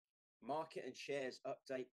Market and shares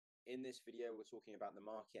update. In this video, we're talking about the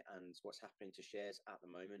market and what's happening to shares at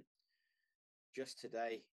the moment. Just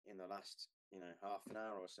today, in the last half an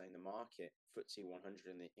hour or so, in the market, FTSE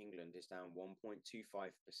 100 in England is down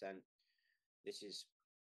 1.25%. This is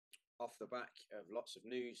off the back of lots of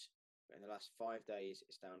news. In the last 5 days,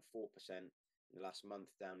 it's down 4%. In the last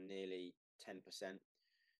month, down nearly 10%.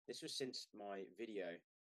 This was since my video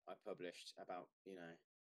I published about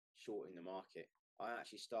shorting the market. I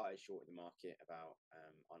actually started shorting the market about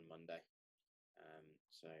on Monday.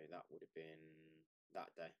 So that would have been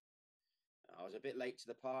that day. I was a bit late to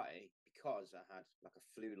the party because I had like a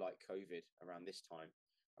flu-like COVID around this time,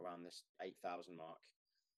 around this 8,000 mark,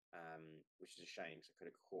 which is a shame because I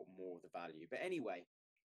could have caught more of the value. But anyway,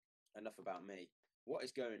 enough about me. What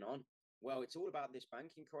is going on? Well, it's all about this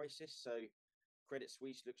banking crisis. So Credit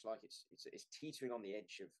Suisse looks like it's teetering on the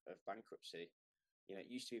edge of bankruptcy. It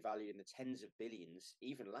used to be valued in the tens of billions.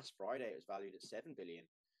 Even last Friday, it was valued at 7 billion.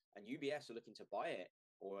 And UBS are looking to buy it,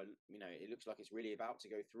 or it looks like it's really about to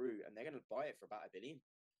go through, and they're going to buy it for about 1 billion.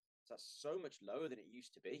 So that's so much lower than it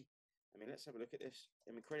used to be. Let's have a look at this.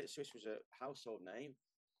 Credit Suisse was a household name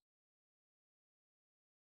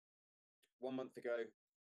 1 month ago.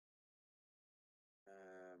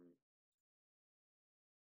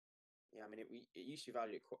 It used to be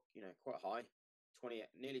valued at quite high,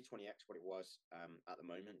 nearly 20x what it was at the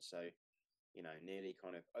moment. So, nearly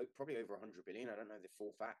probably over 100 billion. I don't know the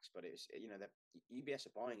full facts, but it's the UBS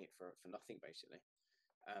are buying it for nothing basically.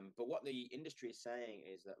 But what the industry is saying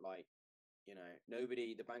is that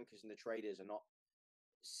nobody, the bankers and the traders are not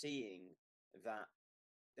seeing that.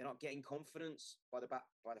 They're not getting confidence by the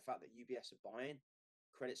fact that UBS are buying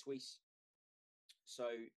Credit Suisse. So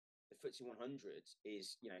the FTSE 100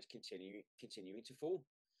 is continuing to fall.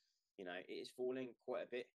 It is falling quite a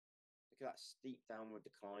bit. Look at that steep downward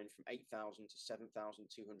decline from 8,000 to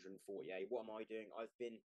 7,248. What am I doing? I've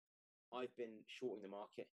been shorting the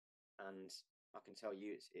market, and I can tell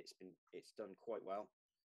you it's done quite well.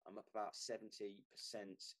 I'm up about 70%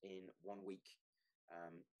 in 1 week.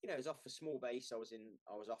 It was off a small base. I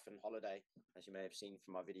was off on holiday, as you may have seen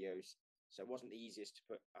from my videos. So it wasn't the easiest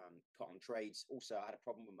to put on trades. Also, I had a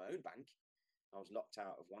problem with my own bank. I was locked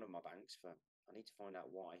out of one of my banks I need to find out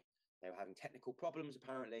why. They were having technical problems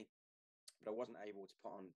apparently, but I wasn't able to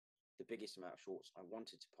put on the biggest amount of shorts I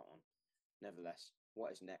wanted to put on. Nevertheless,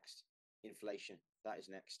 what is next? Inflation. That is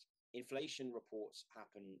next. Inflation reports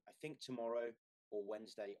happen, I think, tomorrow or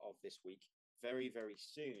Wednesday of this week. Very, very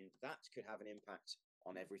soon. That could have an impact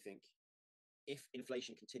on everything. If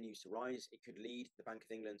inflation continues to rise, it could lead the Bank of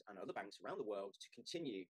England and other banks around the world to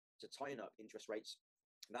continue to tighten up interest rates.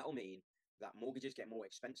 That will mean that mortgages get more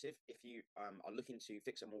expensive. If you are looking to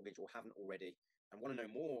fix a mortgage or haven't already and want to know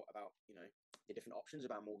more about the different options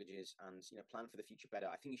about mortgages and plan for the future better,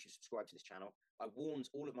 I think you should subscribe to this channel. I warned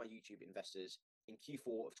all of my YouTube investors in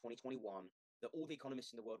Q4 of 2021 that all the economists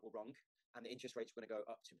in the world were wrong and the interest rates were going to go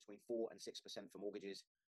up to between 4 and 6% for mortgages.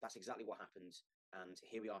 That's exactly what happened, and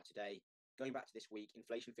here we are today. Going back to this week,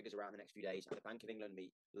 inflation figures are out in the next few days, and the Bank of England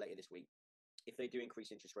meet later this week. If they do increase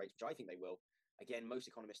interest rates, which I think they will, again, most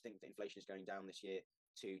economists think that inflation is going down this year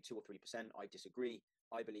to 2 or 3%. I disagree.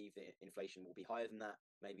 I believe that inflation will be higher than that,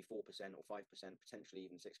 maybe 4% or 5%, potentially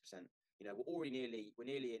even 6%. We're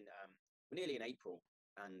nearly in April,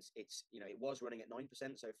 and it was running at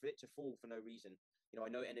 9%. So for it to fall for no reason, I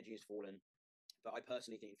know energy has fallen, but I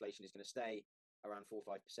personally think inflation is going to stay around 4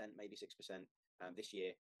 or 5%, maybe 6% this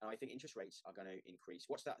year. And I think interest rates are going to increase.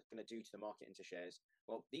 What's that going to do to the market and to shares?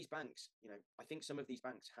 Well, these banks, I think some of these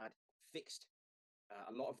banks had fixed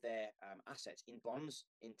a lot of their assets in bonds,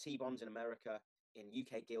 in T-bonds in America, in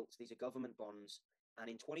UK gilts. These are government bonds. And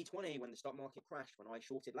in 2020, when the stock market crashed, when I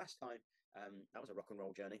shorted last time, that was a rock and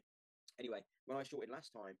roll journey. Anyway, when I shorted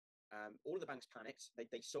last time, all of the banks panicked.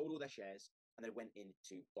 They sold all their shares and they went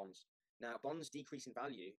into bonds. Now, bonds decrease in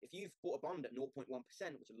value. If you've bought a bond at 0.1%,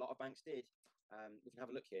 which a lot of banks did, we can have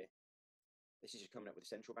a look here. This is just coming up with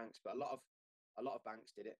the central banks, but a lot of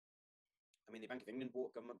banks did it. The Bank of England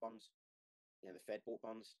bought government bonds. The Fed bought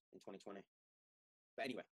bonds in 2020. But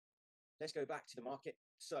anyway, let's go back to the market.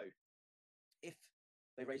 So if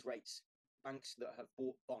they raise rates, banks that have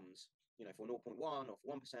bought bonds, for 0.1 or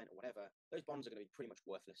for 1% or whatever, those bonds are going to be pretty much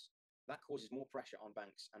worthless. That causes more pressure on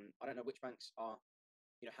banks. And I don't know which banks are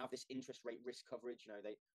have this interest rate risk coverage,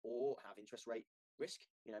 they or have interest rate risk.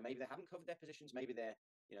 Maybe they haven't covered their positions. Maybe they're,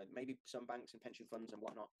 maybe some banks and pension funds and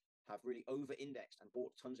whatnot have really over-indexed and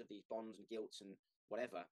bought tons of these bonds and gilts and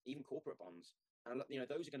whatever, even corporate bonds. And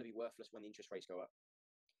those are going to be worthless when the interest rates go up.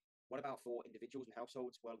 What about for individuals and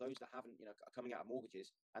households? Well, those that haven't, are coming out of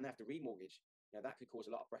mortgages and they have to remortgage. That could cause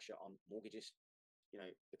a lot of pressure on mortgages.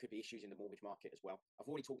 there could be issues in the mortgage market as well. I've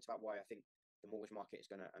already talked about why I think the mortgage market is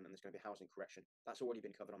going to, and there's going to be a housing correction. That's already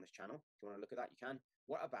been covered on this channel. If you want to look at that, you can.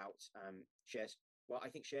 What about shares? Well, I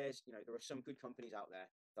think shares, there are some good companies out there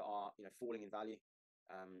that are, falling in value,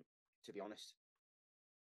 to be honest.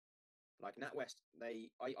 Like NatWest,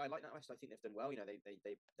 I like NatWest. I think they've done well.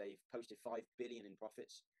 They've posted 5 billion in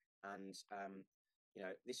profits, and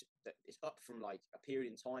this is up from like a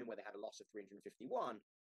period in time where they had a loss of 351.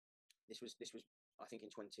 This was I think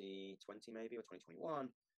in 2020 maybe, or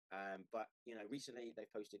 2021. But recently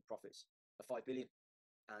they've posted profits of 5 billion,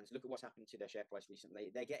 and look at what's happened to their share price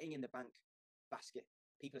recently. They're getting in the bank basket.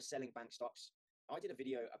 People are selling bank stocks. I did a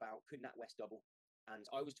video about could NatWest double, and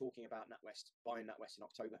I was talking about buying NatWest in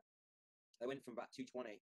October. They went from about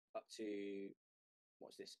 220 up to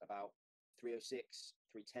what's this, about 306,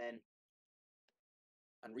 310,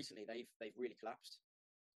 and recently they've really collapsed.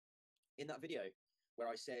 In that video where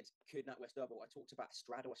I said could NatWest double, I talked about a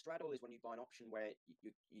straddle. A straddle is when you buy an option where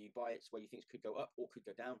you buy it where you think it could go up or could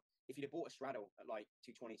go down. If you'd have bought a straddle at like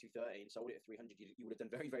 220, 230 and sold it at 300, you would have done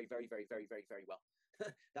very, very, very, very, very, very, very well.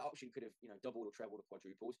 That option could have doubled or trebled or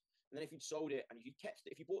quadrupled. And then if you'd sold it and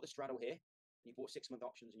if you bought the straddle here, and you bought 6-month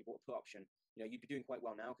options and you bought a put option, you'd be doing quite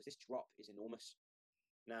well now, because this drop is enormous.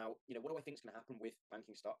 Now, what do I think is going to happen with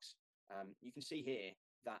banking stocks? You can see here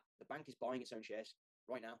that the bank is buying its own shares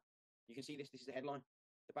right now. You can see this is the headline.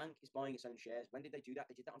 The bank is buying its own shares. When did they do that?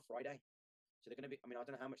 They did that on Friday. So they're going to be, I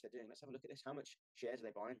don't know how much they're doing. Let's have a look at this. How much shares are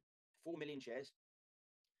they buying? 4 million shares.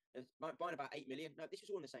 They're buying about 8 million. No, this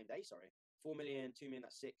was all in the same day, sorry. 4 million, 2 million,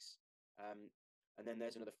 that's 6. And then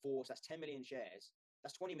there's another 4, so that's 10 million shares.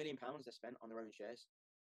 That's 20 million pounds they spent on their own shares.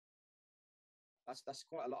 That's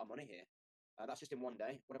quite a lot of money here. That's just in one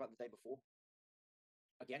day. What about the day before?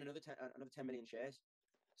 Again, another 10 million shares.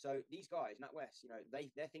 So these guys, NatWest,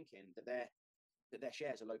 they're thinking that their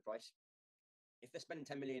shares are low price. If they're spending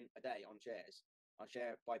 10 million a day on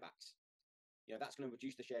share buybacks, that's going to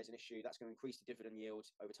reduce the shares in issue. That's going to increase the dividend yield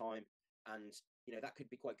over time, and that could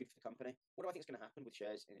be quite good for the company. What do I think is going to happen with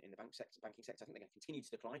shares in the banking sector? I think they're going to continue to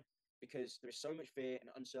decline, because there is so much fear and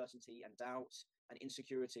uncertainty and doubt and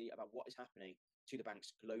insecurity about what is happening to the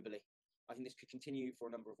banks globally. I think this could continue for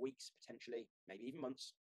a number of weeks, potentially, maybe even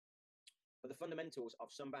months. But the fundamentals of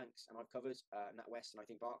some banks, and I've covered NatWest, and I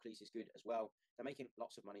think Barclays is good as well. They're making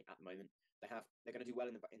lots of money at the moment. They're going to do well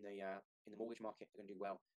in the mortgage market. They're going to do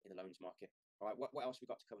well in the loans market. All right, what else we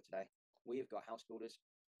got to cover today? We have got house builders.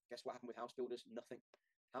 Guess what happened with house builders? Nothing.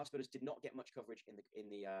 House builders did not get much coverage in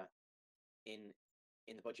the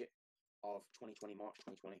budget of 2020, March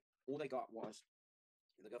 2020. All they got was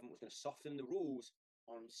the government was going to soften the rules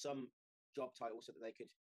on some job titles so that they could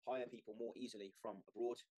hire people more easily from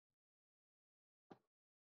abroad.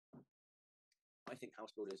 I think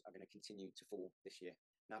house builders are going to continue to fall this year.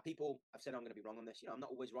 Now, people have said I'm going to be wrong on this. I'm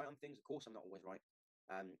not always right on things. Of course, I'm not always right.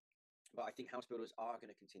 But I think house builders are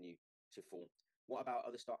going to continue to fall. What about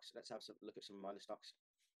other stocks? Let's have a look at some of my other stocks.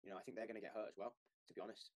 I think they're going to get hurt as well, to be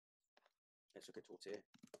honest. Let's look at Tortilla.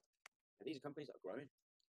 And these are companies that are growing.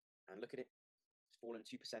 And look at it. It's fallen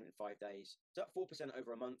 2% in 5 days. It's up 4%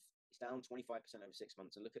 over a month. It's down 25% over 6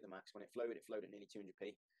 months. And look at the max. When it flowed at nearly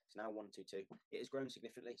 200p. It's now 122. It has grown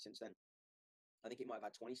significantly since then. I think it might have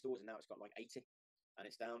had 20 stores, and now it's got like 80. And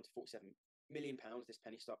it's down to 47 million pounds, this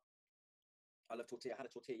penny stock. I love Tortilla. I had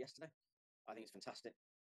a Tortilla yesterday. I think it's fantastic.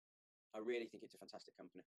 I really think it's a fantastic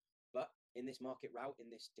company. But in this market rout, in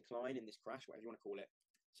this decline, in this crash, whatever you want to call it,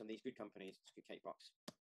 some of these good companies, it's a good cake box.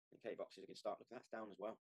 And cake box is a good start. Look, that's down as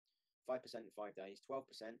well. 5% in 5 days, 12%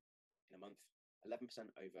 in a month, 11%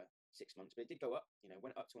 over 6 months. But it did go up,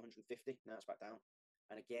 went up to 150. Now it's back down.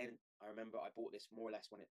 And again, I remember I bought this more or less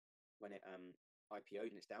when it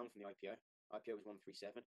IPO'd, and it's down from the IPO. IPO was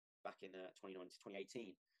 137 back in 2018.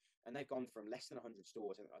 And they've gone from less than 100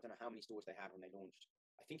 stores. I don't know how many stores they had when they launched.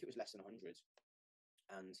 I think it was less than 100.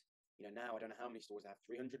 And, now I don't know how many stores they have.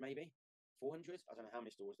 300 maybe? 400? I don't know how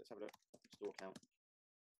many stores. Let's have a look. Store count.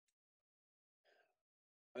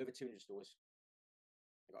 Over 200 stores.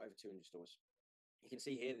 They've got over 200 stores. You can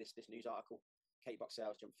see here this news article. Cake box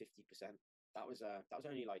sales jumped 50%. That was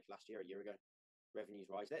only like last year, a year ago.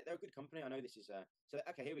 Revenues rise. They're a good company. I know this is so.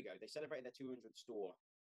 Okay, here we go. They celebrated their 200th store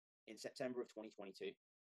in September of 2022.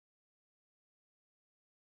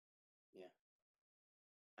 Yeah,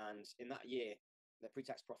 and in that year, their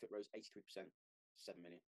pre-tax profit rose 83%, 7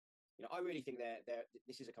 million. I really think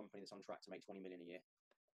this is a company that's on track to make 20 million a year.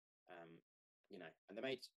 And they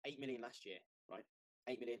made 8 million last year, right?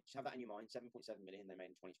 8 million. Just have that in your mind. 7.7 million they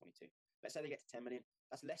made in 2022. Let's say they get to 10 million.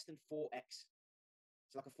 That's less than 4x.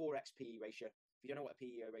 It's like a 4x PE ratio. If you don't know what a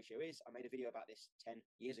PE ratio is, I made a video about this 10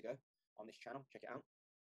 years ago on this channel. Check it out.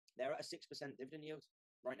 They're at a 6% dividend yield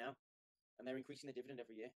right now, and they're increasing the dividend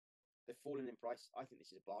every year. They've fallen in price. I think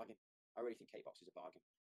this is a bargain. I really think K-Box is a bargain.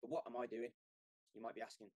 But what am I doing? You might be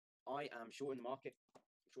asking. I am short in the market.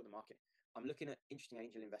 I'm looking at interesting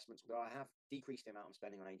angel investments, but I have decreased the amount I'm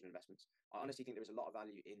spending on angel investments. I honestly think there is a lot of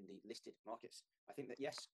value in the listed markets. I think that,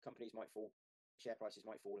 yes, companies might fall, share prices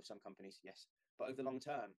might fall of some companies, yes, but over the long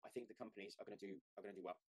term, I think the companies are going to do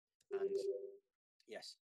well. And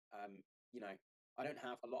yes, you know, I don't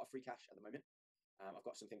have a lot of free cash at the moment. I've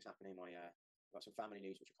got some things happening. I've got some family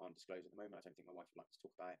news which I can't disclose at the moment. I don't think my wife would like to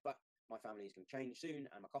talk about it, but my family is going to change soon,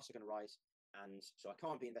 and my costs are going to rise, and so I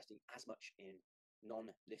can't be investing as much in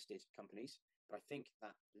non-listed companies. But I think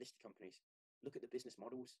that listed companies, look at the business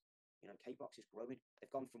models. You know, K-Box is growing.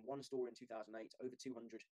 They've gone from one store in 2008 to over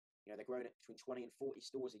 200. You know, they're growing at between 20 and 40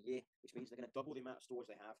 stores a year, which means they're going to double the amount of stores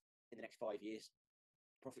they have in the next 5 years.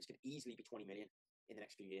 Profits could easily be 20 million in the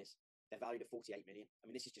next few years. They're valued at 48 million. I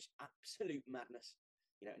mean, this is just absolute madness.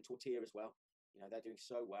 You know, and Tortilla as well. You know, they're doing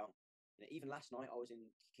so well. You know, even last night I was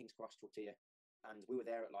in King's Cross Tortilla, and we were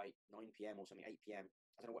there at like 9 p.m. or something, 8 p.m.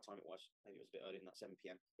 I don't know what time it was. Maybe it was a bit earlier than that, 7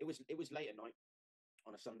 p.m. It was late at night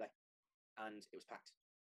on a Sunday, and it was packed.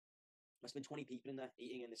 Must have been 20 people in there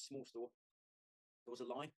eating in this small store. There was a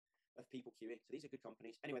line of people queuing. So these are good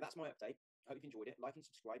companies. Anyway, that's my update. I hope you've enjoyed it. Like and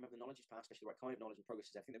subscribe. Remember, the knowledge is power, especially the right kind of knowledge and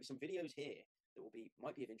progress is everything. There'll be some videos here that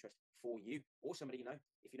might be of interest for you or somebody you know.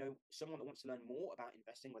 If you know someone that wants to learn more about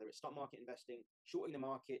investing, whether it's stock market investing, shorting the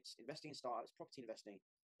markets, investing in startups, property investing,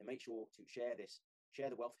 then make sure to share this,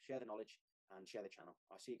 share the wealth, share the knowledge, and share the channel.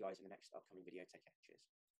 I'll see you guys in the next upcoming video. Take care.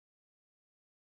 Cheers.